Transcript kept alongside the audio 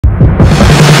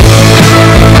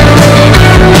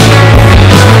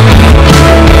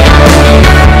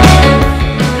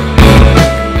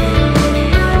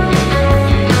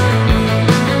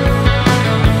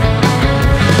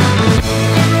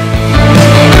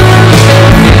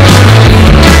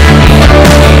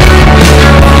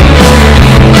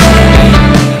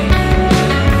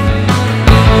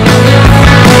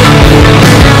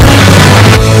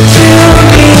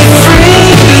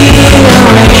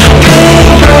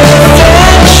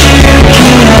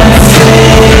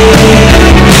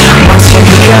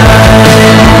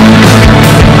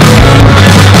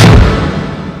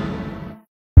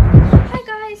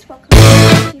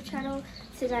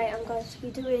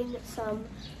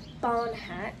barn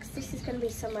hacks. This is going to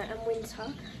be summer and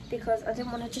winter because I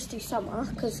didn't want to just do summer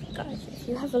because, guys, if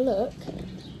you have a look,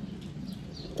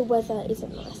 the weather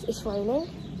isn't nice. It's raining.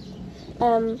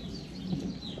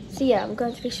 So yeah, I'm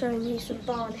going to be showing you some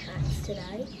barn hacks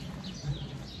today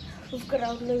with good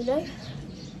old Lola.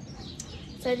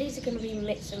 So these are going to be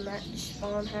mix and match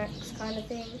barn hacks kind of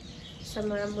thing,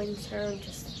 summer and winter, and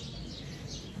just,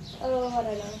 oh, I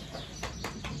don't know.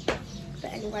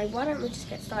 But anyway, why don't we just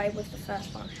get started with the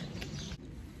first barn hack.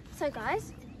 So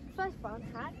guys, first barn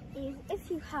hack is if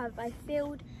you have a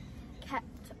field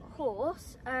kept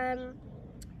horse,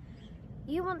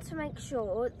 you want to make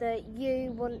sure that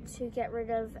you want to get rid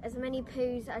of as many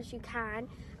poos as you can,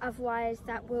 otherwise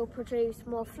that will produce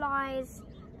more flies.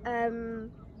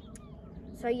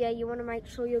 So yeah, you want to make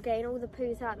sure you're getting all the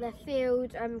poos out their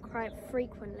field quite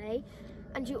frequently.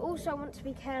 And you also want to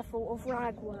be careful of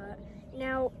ragwort.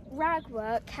 Now,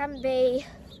 ragwort can be,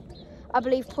 I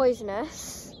believe,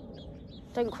 poisonous.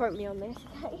 Don't quote me on this,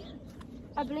 okay?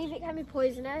 I believe it can be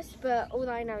poisonous, but all that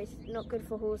I know is not good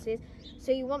for horses.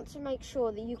 So you want to make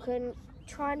sure that you can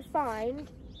try and find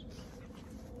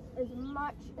as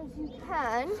much as you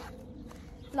can.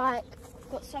 Like,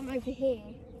 got some over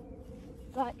here.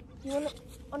 Like, you want to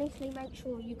honestly make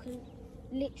sure you can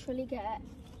literally get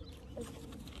as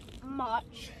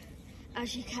much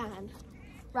as you can.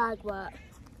 Ragwort.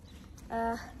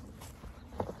 Like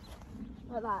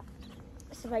that.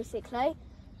 So basically,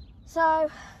 so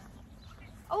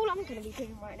all I'm going to be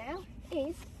doing right now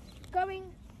is going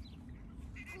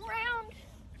around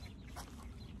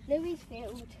Louis'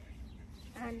 field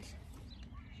and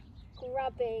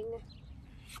grabbing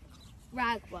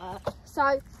ragwort.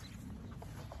 So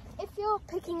if you're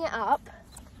picking it up,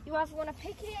 you either want to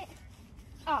pick it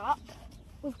up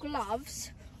with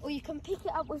gloves or you can pick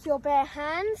it up with your bare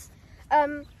hands,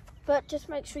 but just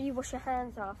make sure you wash your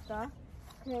hands after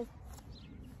because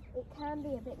it can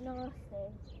be a bit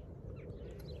nasty.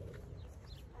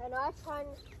 And I try and,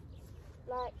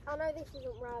 like, I know this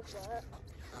isn't ragwort,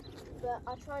 but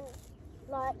I try and,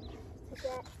 like, to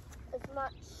get as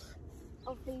much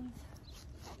of these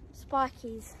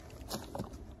spikies,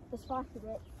 the spiky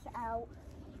bits out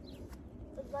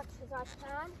as much as I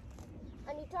can.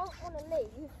 And you don't want to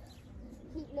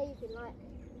keep leaving, like,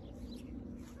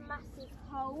 massive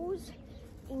holes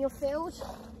in your field.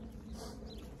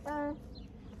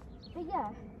 But yeah,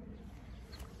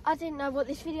 I didn't know what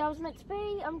this video was meant to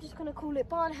be. I'm just going to call it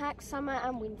barn hacks, summer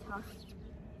and winter.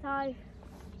 So I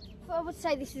would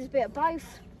say this is a bit of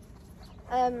both.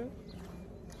 But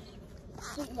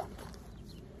yeah.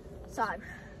 So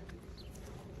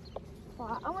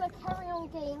right, I want to carry on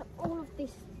getting all of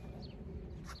this.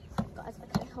 Guys,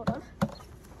 okay, hold on.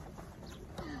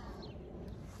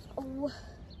 Oh,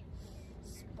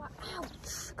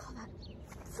 ouch! God, that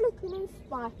flipping is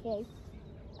spiky.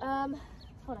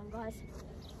 Hold on, guys.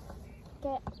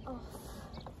 Get off.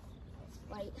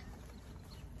 Wait.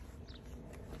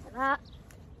 Like that.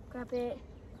 Grab it.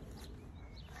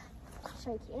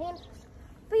 Shake it in.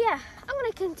 But yeah, I'm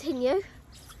going to continue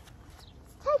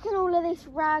taking all of this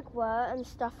ragwort and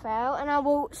stuff out, and I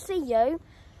will see you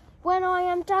when I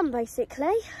am done,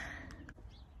 basically.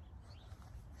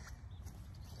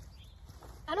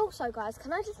 And also, guys,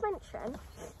 can I just mention,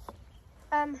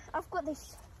 I've got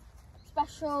this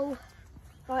special,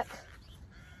 like,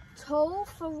 tool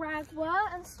for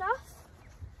ragwort and stuff,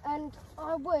 and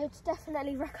I would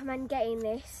definitely recommend getting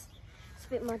this. It's a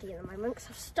bit muddy at the moment because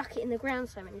I've stuck it in the ground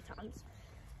so many times.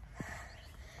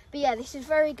 But yeah, this is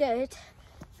very good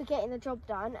for getting the job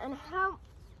done. And how,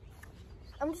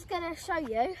 I'm just going to show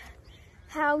you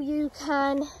how you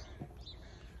can,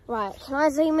 right, can I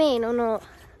zoom in or not?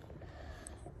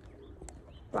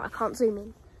 Right, I can't zoom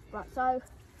in. Right, so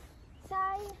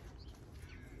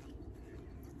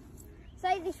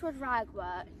say this was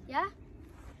ragwort, yeah?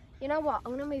 You know what,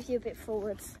 I'm gonna move you a bit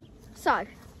forwards. So,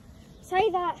 say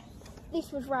that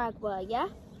this was ragwort, yeah?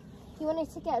 You want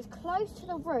it to get as close to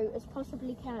the root as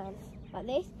possibly can, like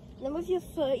this. And then with your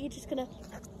foot, you're just gonna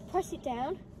press it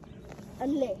down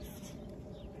and lift.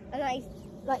 And that is,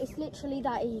 like, it's literally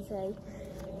that easy.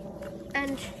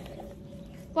 And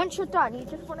once you're done, you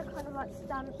just want to kind of like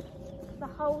stamp the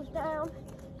holes down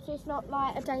so it's not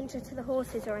like a danger to the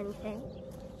horses or anything.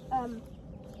 So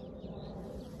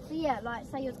yeah, like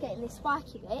say you're getting this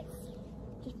spiky bit,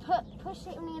 just push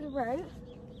it near the root,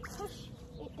 push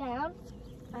it down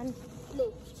and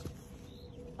lift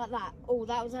like that. Oh,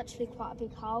 that was actually quite a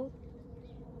big hole.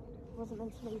 Wasn't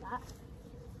meant to be that.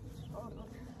 Hold on.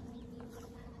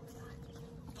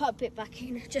 I'll put a bit back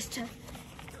in just to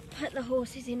put the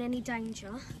horses in any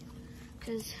danger,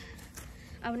 because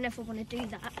I would never want to do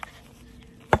that.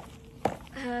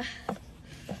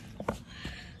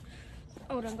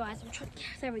 Hold on, guys. I'm trying.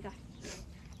 There we go.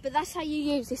 But that's how you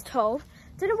use this tool.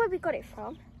 Don't know where we got it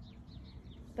from,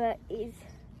 but it's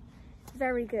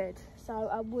very good. So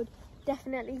I would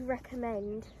definitely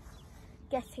recommend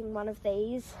getting one of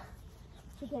these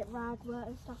to get ragwort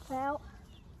and stuff out.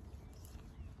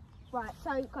 Right,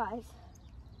 so guys,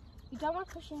 you don't want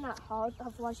to push in that hard,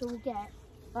 otherwise you'll get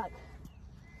like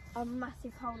a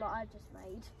massive hole like I just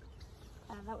made.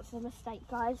 That was a mistake,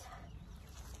 guys.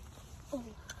 Oh.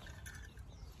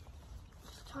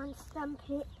 Just try and stamp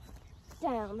it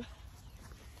down.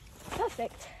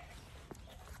 Perfect.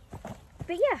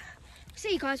 But yeah,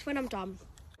 see you guys when I'm done.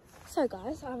 So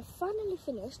guys, I've finally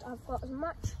finished. I've got as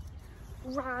much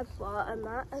ragwort and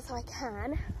that as I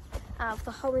can out of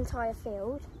the whole entire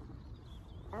field.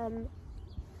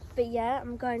 But yeah,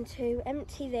 I'm going to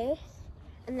empty this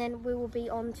and then we will be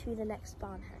on to the next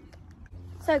barn hack.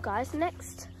 So guys,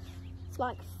 next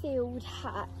like field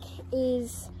hack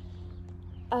is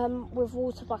with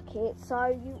water buckets. So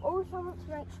you also want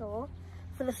to make sure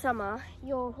for the summer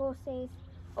your horses,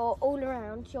 or all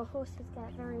around, your horses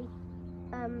get very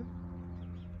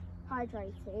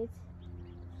hydrated.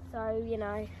 So, you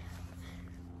know,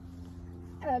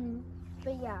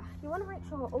 but yeah, you want to make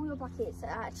sure all your buckets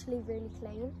are actually really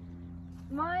clean.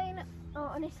 Mine are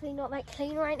honestly not that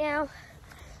clean right now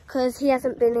because he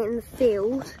hasn't been in the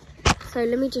field. So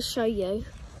let me just show you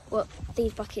what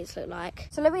these buckets look like.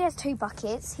 So Louis has two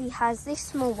buckets. He has this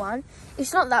small one.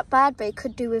 It's not that bad, but it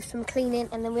could do with some cleaning.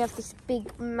 And then we have this big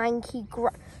manky,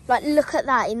 like look at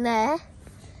that in there.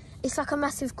 It's like a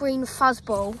massive green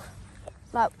fuzzball.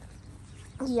 Like,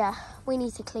 yeah, we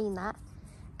need to clean that.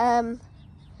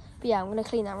 But yeah, I'm gonna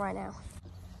clean that right now.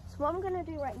 So what I'm gonna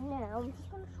do right now, I'm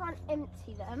just gonna try and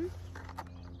empty them.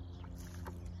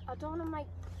 I don't wanna make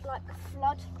like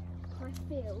flood my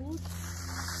field.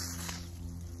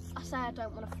 I say I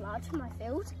don't want to flood my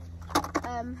field.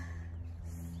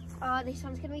 Oh, this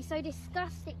one's gonna be so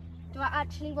disgusting. Do I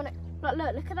actually want to, like,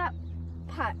 look at that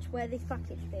patch where this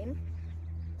bucket's been.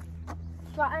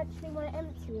 Do I actually want to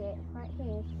empty it right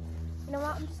here? You know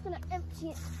what, I'm just gonna empty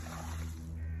it.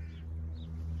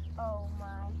 Oh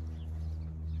my.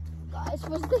 Guys,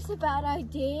 was this a bad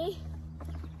idea?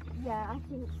 Yeah, I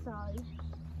think so.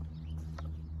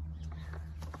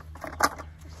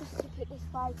 Let's just tip it this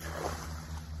way.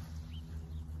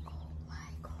 Oh my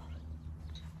god.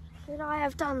 Should I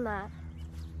have done that?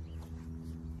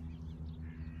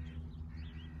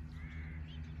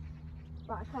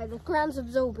 Right, okay, the ground's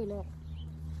absorbing it.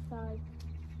 So,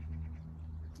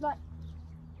 like,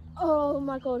 oh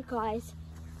my god, guys.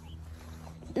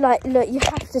 Like, look, you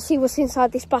have to see what's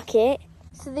inside this bucket.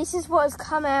 So this is what has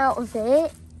come out of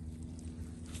it.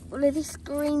 All of this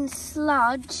green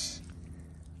sludge.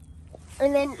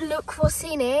 And then look what's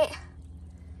in it.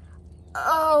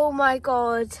 Oh my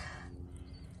god.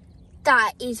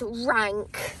 That is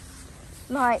rank.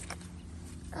 Like,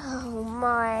 oh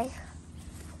my.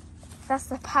 That's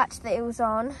the patch that it was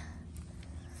on.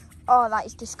 Oh, that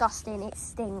is disgusting. It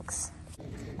stinks.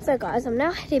 So guys, I'm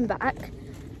now heading back.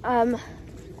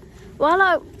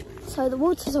 So the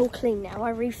water's all clean now.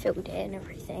 I refilled it and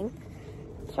everything.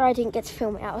 Sorry I didn't get to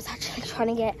film it. I was actually trying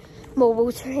to get more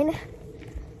water in.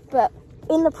 But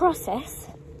in the process,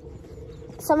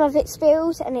 some of it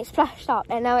spilled and it splashed up,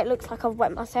 and now it looks like I've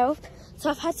wet myself. So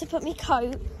I've had to put my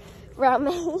coat around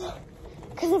me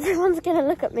because everyone's gonna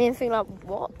look at me and think like,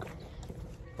 what?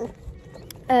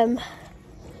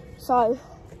 So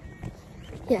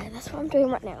yeah, that's what I'm doing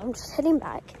right now. I'm just heading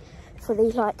back for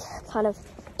these like kind of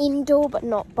indoor but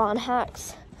not barn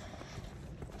hacks.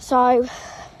 So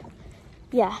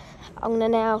yeah, I'm gonna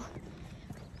now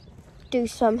do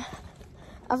some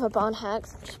other barn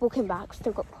hacks. I'm just walking back,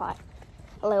 still got quite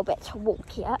a little bit to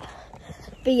walk yet.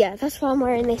 But yeah, that's why I'm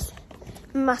wearing this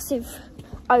massive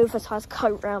oversized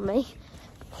coat around me,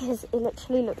 because it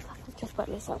literally looks like I've just wet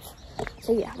myself.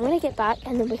 So yeah, I'm gonna get back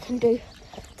and then we can do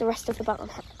the rest of the barn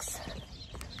hacks.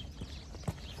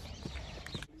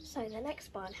 So the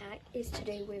next barn hack is to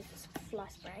do with fly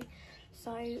spray.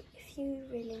 So if you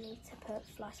really need to put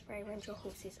fly spray around your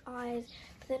horse's eyes,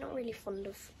 but they're not really fond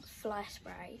of fly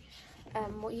spray,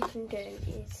 what you can do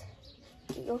is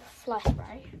get your fly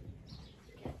spray,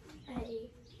 get a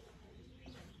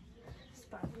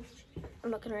sponge.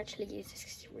 I'm not going to actually use this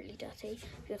because it's really dirty.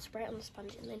 You'll spray it on the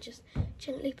sponge and then just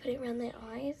gently put it around their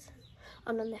eyes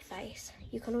and on their face.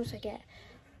 You can also get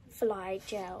fly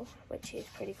gel, which is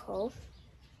pretty cool.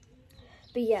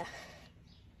 But yeah,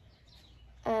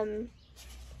 I'm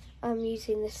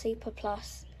using the Super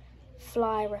Plus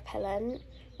fly repellent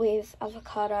with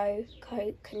avocado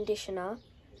coat conditioner.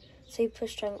 super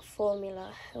strength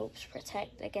formula helps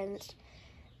protect against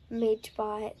midge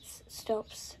bites,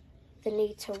 stops the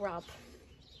need to rub.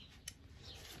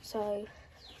 So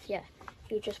yeah,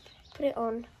 you just put it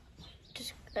on,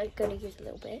 just gonna use a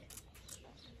little bit,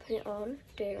 put it on,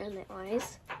 do it around the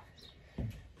eyes,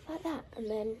 like that, and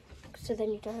then, so then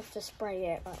you don't have to spray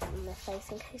it like on their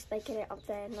face in case they get it up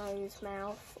their nose,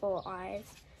 mouth or eyes.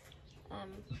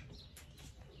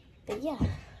 But yeah,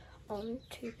 on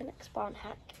to the next barn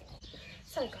hack.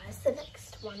 So guys, the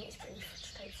next one is pretty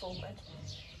straightforward.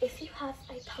 If you have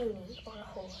a pony or a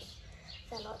horse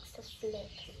that likes to flip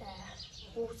their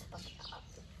water bucket up,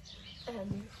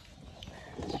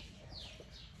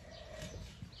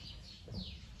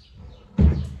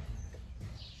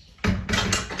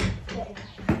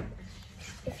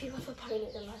 if you have a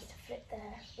pony that likes to flip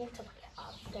their water bucket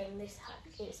up, then this hack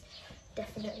is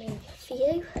definitely for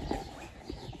you.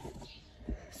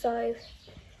 So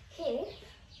here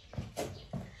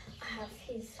I have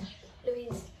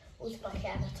Louis' water bucket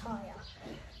and a tyre.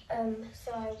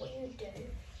 So what you would do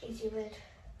is you would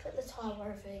put the tyre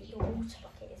wherever your water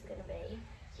bucket is going to be,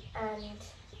 and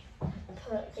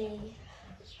put the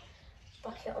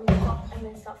bucket on top, and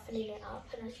then start filling it up.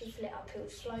 And as you fill it up, it will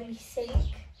slowly sink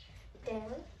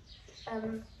down.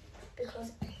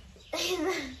 Because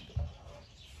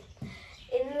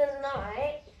in the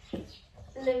night,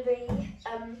 Louis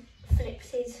flips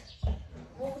his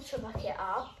water bucket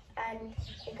up and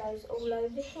it goes all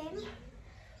over him.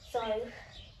 So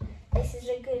this is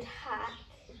a good hack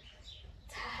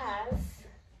to have.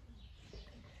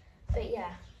 But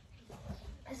yeah,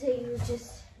 so you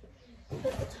just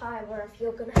put the tyre wherever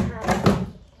you're going to have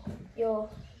your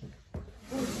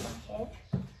water bucket.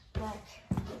 Like,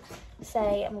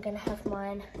 say I'm going to have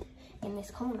mine in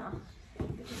this corner.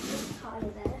 You just put the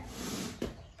tyre there,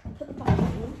 put the bucket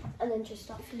in, and then just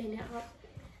start filling it up.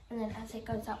 And then as it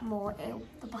goes up more,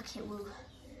 the bucket will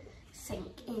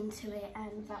sink into it,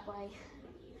 and that way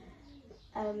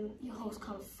your horse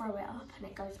can't throw it up and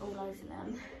it goes all over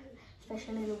them.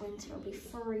 Especially in the winter, it'll be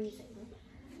freezing.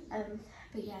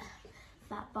 But yeah,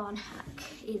 that barn hack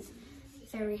is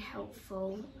very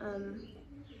helpful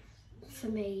for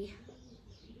me,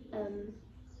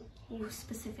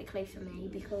 specifically for me,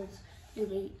 because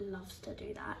Louis loves to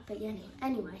do that. But yeah,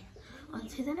 anyway, on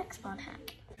to the next barn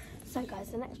hack. So guys,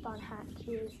 the next barn hack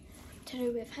is to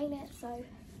do with hay net. So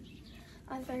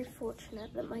I'm very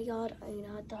fortunate that my yard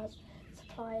owner does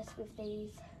supply us with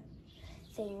these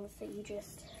things that you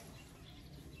just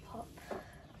pop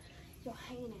your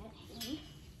hay net in,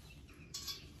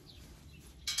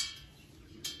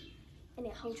 and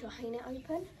it holds your hay net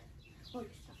open while you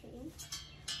stuff it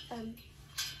in.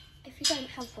 If you don't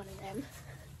have one of them,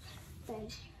 then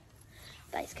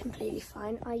that's completely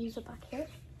fine. I use a bucket.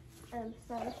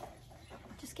 So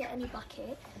just get any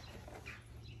bucket,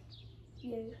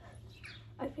 you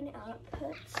open it up,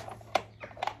 put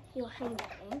your hay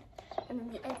net in, and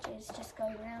then the edges just go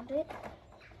around it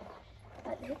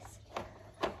like this,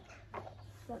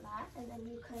 like that, and then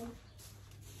you can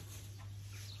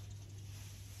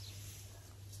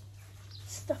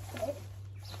stuff it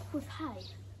with hay,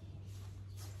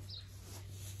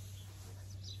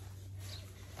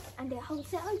 and it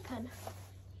holds it open.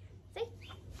 See?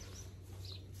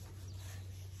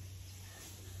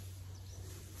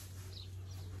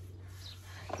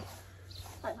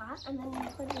 Like that, and then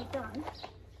when you're done,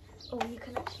 or you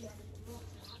can actually add a bit more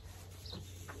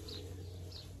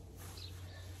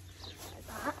to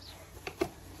that.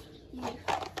 Like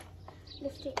that. You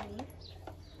lift it in,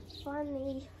 find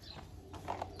the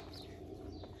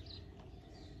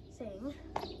thing,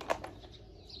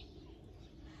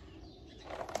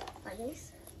 like this.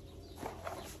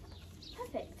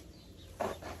 Perfect.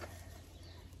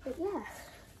 But yeah,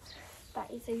 that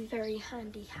is a very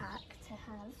handy hack to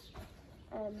have.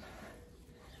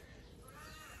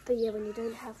 But yeah, when you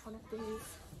don't have one of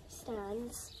these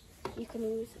stands, you can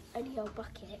use any old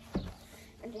bucket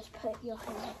and just put your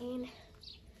hay in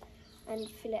and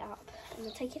fill it up and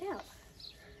then take it out.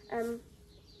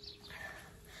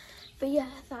 But yeah,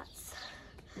 that's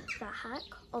that hack.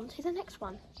 On to the next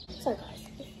one. So guys,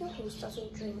 if your horse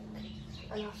doesn't drink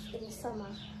enough in the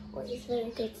summer, what is very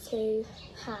good to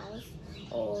have,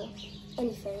 or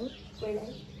anything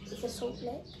really, is a salt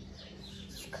lick.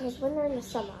 Because when they're in the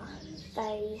summer,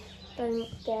 they don't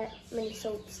get many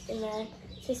salts in their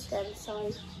system, so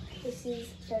this is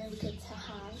very good to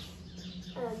have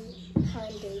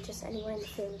handy just anywhere in the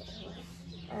field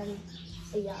anyway.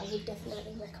 But yeah, I would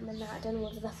definitely recommend that. I don't know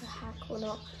whether that's a hack or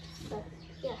not, but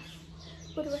yeah,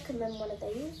 would recommend one of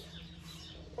these.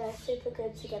 They're super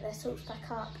good to get their salts back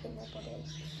up in their body.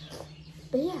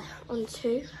 But yeah, on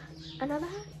to another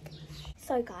hack.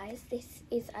 So guys, this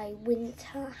is a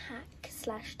winter hack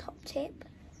slash top tip.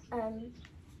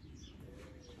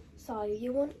 So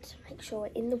you want to make sure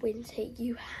in the winter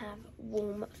you have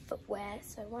warm footwear.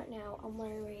 So right now I'm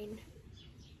wearing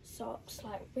socks,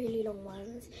 like really long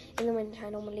ones. In the winter I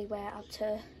normally wear up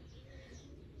to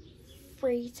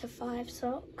 3 to 5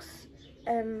 socks,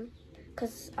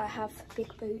 because I have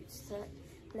big boots that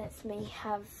lets me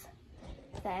have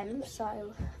them. So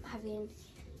I'm having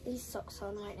these socks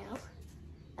on right now,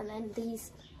 and then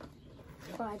these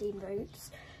riding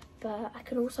boots. But I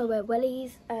can also wear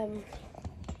wellies,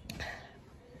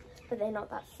 but they're not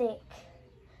that thick.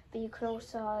 But you can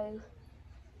also,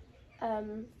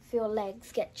 for your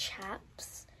legs, get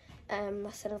chaps.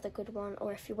 That's another good one.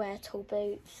 Or if you wear tall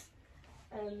boots.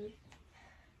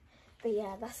 But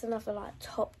yeah, that's another like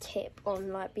top tip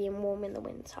on like being warm in the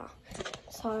winter.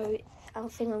 So I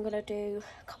think I'm gonna do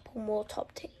a couple more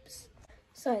top tips.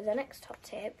 So the next top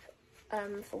tip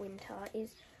for winter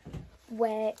is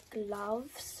wear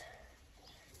gloves.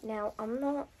 Now I'm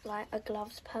not like a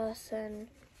gloves person.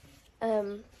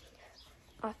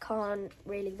 I can't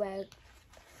really wear,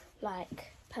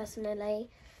 like, personally,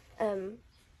 I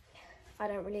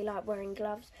don't really like wearing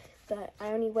gloves, but I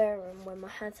only wear them when my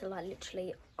hands are like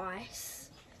literally ice,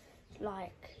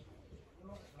 like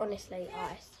honestly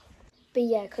ice. But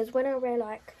yeah, because when I wear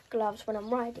like gloves when I'm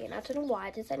riding, I don't know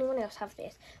why, does anyone else have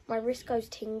this? My wrist goes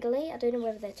tingly. I don't know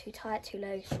whether they're too tight, too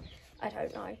loose, I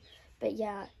don't know. But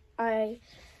yeah,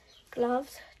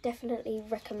 gloves, definitely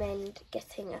recommend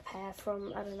getting a pair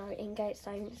from, I don't know,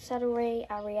 Ingatestone, Saddlery,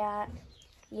 Ariat,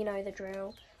 you know the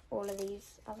drill, all of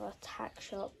these other tack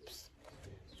shops.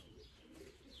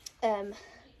 But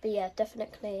yeah,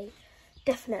 definitely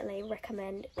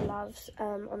recommend gloves.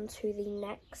 Onto the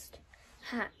next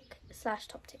hack slash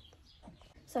top tip.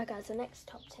 So guys, the next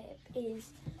top tip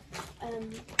is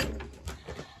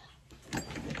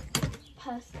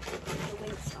personally for the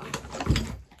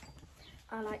winter,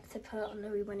 I like to put on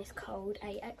Louis when it's cold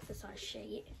a exercise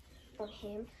sheet on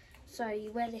him. So you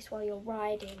wear this while you're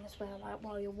riding as well, like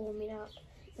while you're warming up.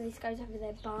 So this goes over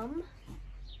their bum,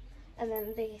 and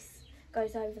then this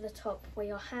goes over the top where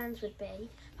your hands would be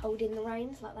holding the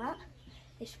reins like that.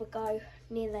 This would go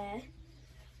near there.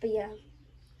 But yeah,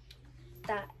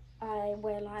 that I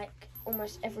wear like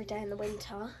almost every day in the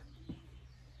winter.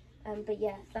 But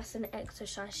yeah, that's an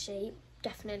exercise sheet.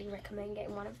 Definitely recommend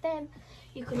getting one of them.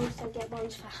 You can also get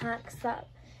ones for hacks. That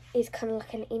is kind of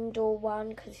like an indoor one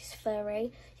because it's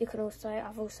furry. You can also,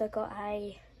 I've also got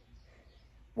a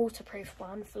waterproof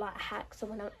one for like hacks. So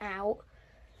when I'm out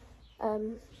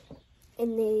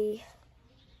in the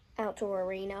outdoor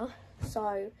arena.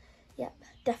 So yep,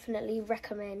 definitely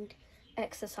recommend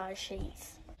exercise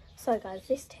sheets. So guys,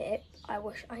 this tip I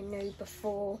wish I knew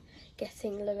before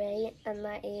getting Louis, and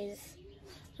that is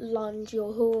lunge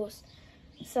your horse.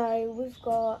 So we've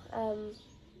got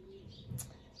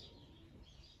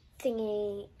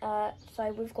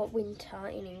so we've got winter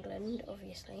in England,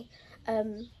 obviously,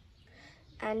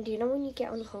 and you know when you get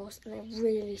on a horse and they're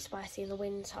really spicy in the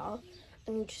winter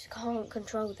and you just can't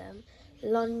control them,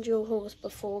 lunge your horse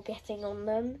before getting on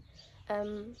them,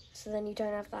 so then you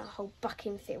don't have that whole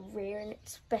bucking fit rear, and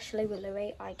especially with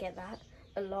Louis, I get that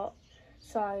a lot.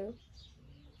 So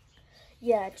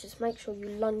yeah, just make sure you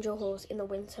lunge your horse in the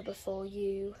winter before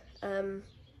you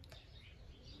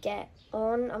get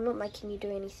on. I'm not making you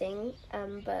do anything,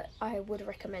 but I would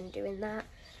recommend doing that.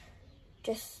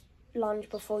 Just lunge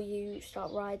before you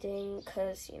start riding,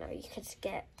 because you know you could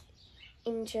get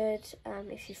injured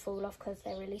if you fall off because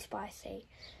they're really spicy.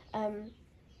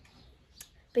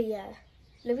 But yeah,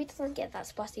 Louis doesn't get that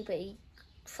spicy, but he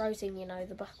throws in, you know,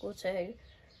 the buckle too,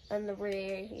 and the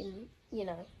rear, in, you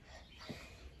know.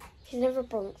 He's never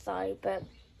bronc though, but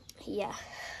yeah,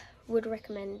 would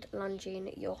recommend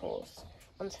lunging your horse.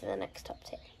 On to the next top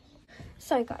tip.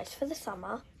 So guys, for the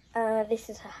summer, this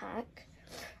is a hack.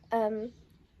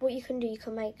 What you can do, you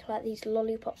can make like these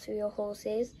lollipops for your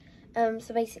horses.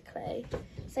 So basically,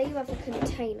 say you have a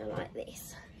container like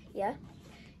this, yeah?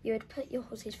 You would put your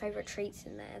horse's favourite treats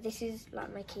in there. This is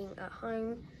like making at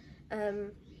home.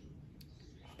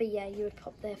 But yeah, you would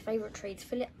pop their favourite treats,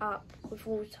 fill it up with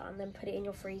water, and then put it in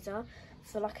your freezer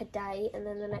for like a day, and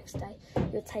then the next day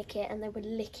you would take it and they would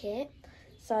lick it.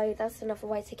 So that's another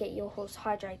way to get your horse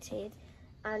hydrated.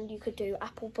 And you could do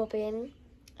apple bobbing,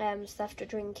 so they have to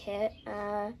drink it.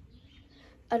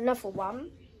 Another one,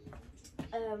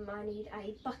 I need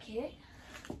a bucket.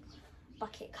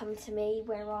 Bucket, come to me,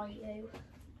 where are you?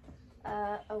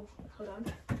 Oh, hold on.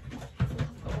 I think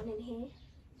I've got one in here.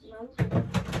 No.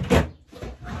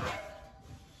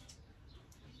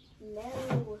 No.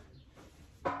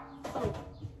 Oh.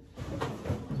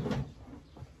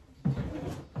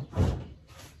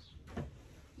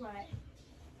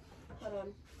 Hold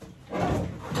on.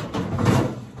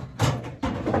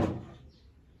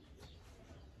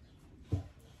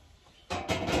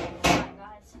 Right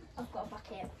guys, I've got a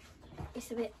bucket.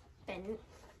 It's a bit bent,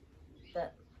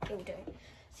 but it'll do.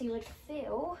 So you would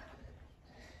feel,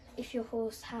 if your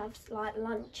horse has like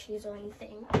lunches or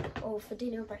anything, or for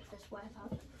dinner, breakfast,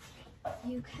 whatever,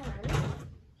 you can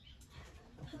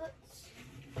put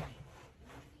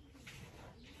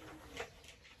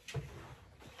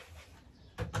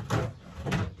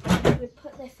would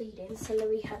put their feed in. So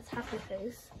Louis has happy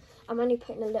poos. I'm only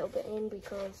putting a little bit in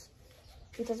because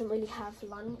he doesn't really have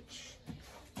lunch.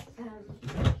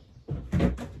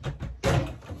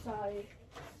 But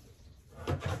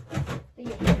yeah, you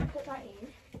can put that in.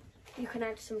 You can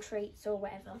add some treats or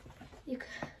whatever. You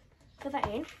can put that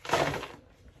in.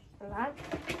 Like that.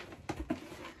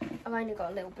 I've only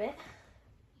got a little bit.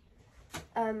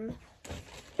 And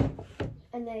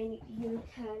then you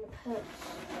can put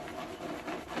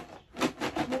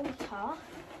water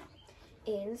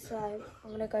in. So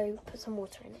I'm gonna go put some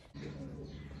water in it.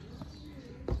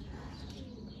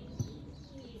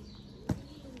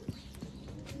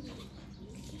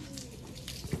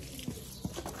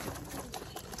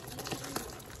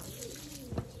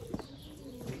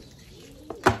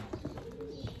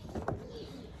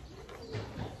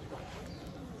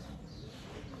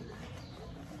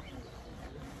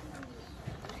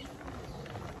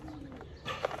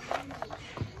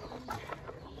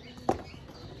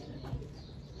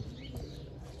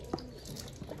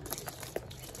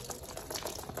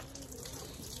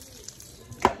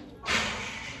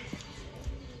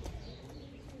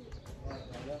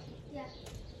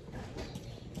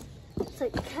 So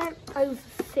you can't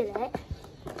overfill it.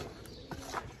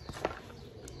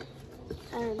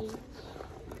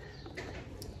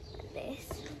 This.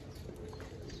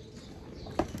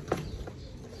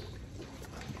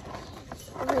 It's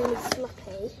really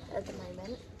sloppy at the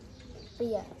moment. But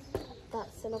yeah,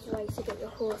 that's another way to get your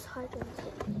horse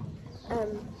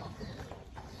hydrated.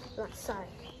 Like so.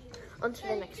 On to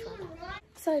the next one.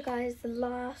 So guys, the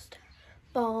last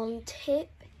barn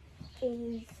tip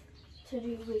is to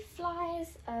do with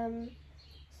flies.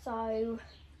 So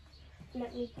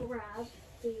let me grab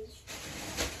these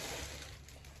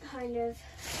kind of,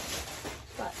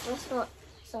 but that's not,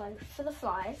 so for the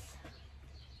flies,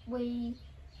 we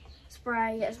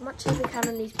spray as much as we can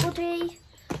on his body,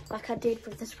 like I did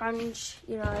with the sponge,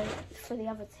 you know, for the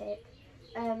other tip.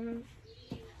 So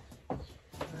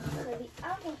the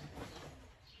other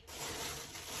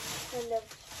kind of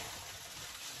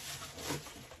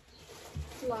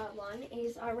fly one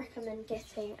is, I recommend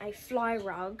getting a fly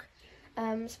rug,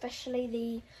 especially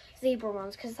the zebra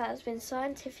ones, because that has been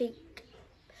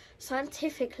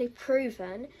scientifically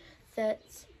proven that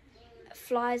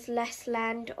flies less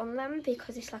land on them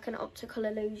because it's like an optical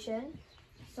illusion.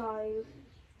 So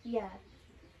yeah,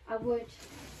 I would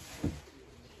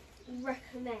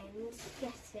recommend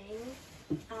getting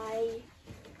a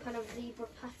kind of zebra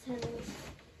patterned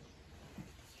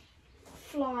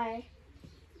fly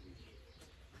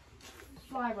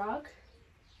rug.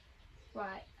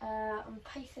 Right, I'm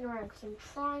pacing around because I'm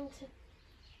trying to,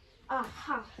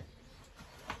 aha.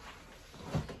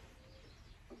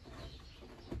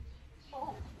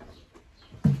 Oh.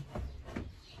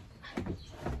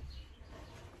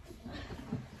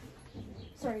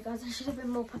 Sorry guys, I should have been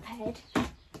more prepared.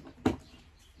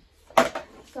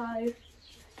 So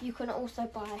you can also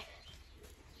buy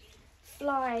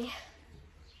fly,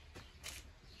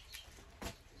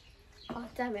 oh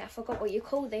damn it, I forgot what you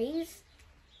call these.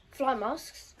 Fly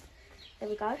masks. There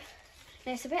we go.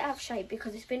 Now it's a bit out of shape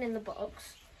because it's been in the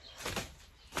box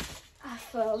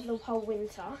for the whole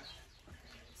winter.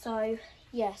 So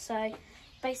yeah, so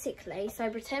basically, so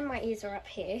pretend my ears are up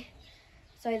here.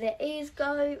 So the ears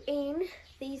go in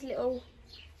these little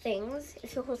things.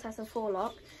 If your horse has a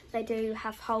forelock, they do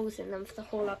have holes in them for the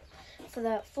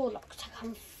forelock to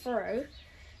come through.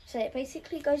 So it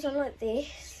basically goes on like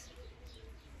this.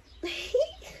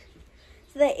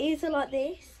 So their ears are like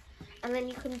this. And then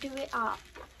you can do it up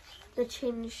the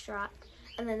chin strap,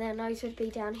 and then their nose would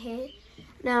be down here.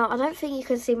 Now, I don't think you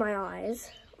can see my eyes,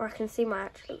 or I can see my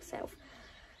actual self.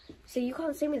 So you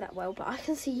can't see me that well, but I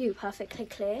can see you perfectly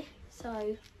clear.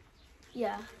 So,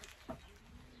 yeah.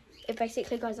 It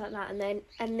basically goes like that,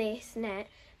 and this net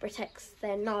protects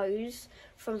their nose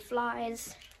from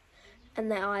flies,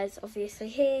 and their eyes obviously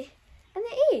here, and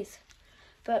their ears.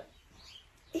 But,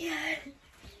 yeah,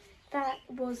 that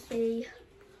was the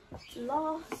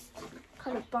last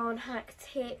kind of barn hack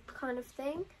tip kind of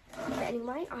thing. But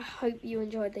anyway, I hope you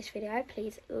enjoyed this video.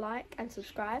 Please like and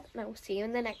subscribe, and I will see you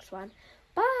in the next one.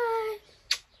 Bye!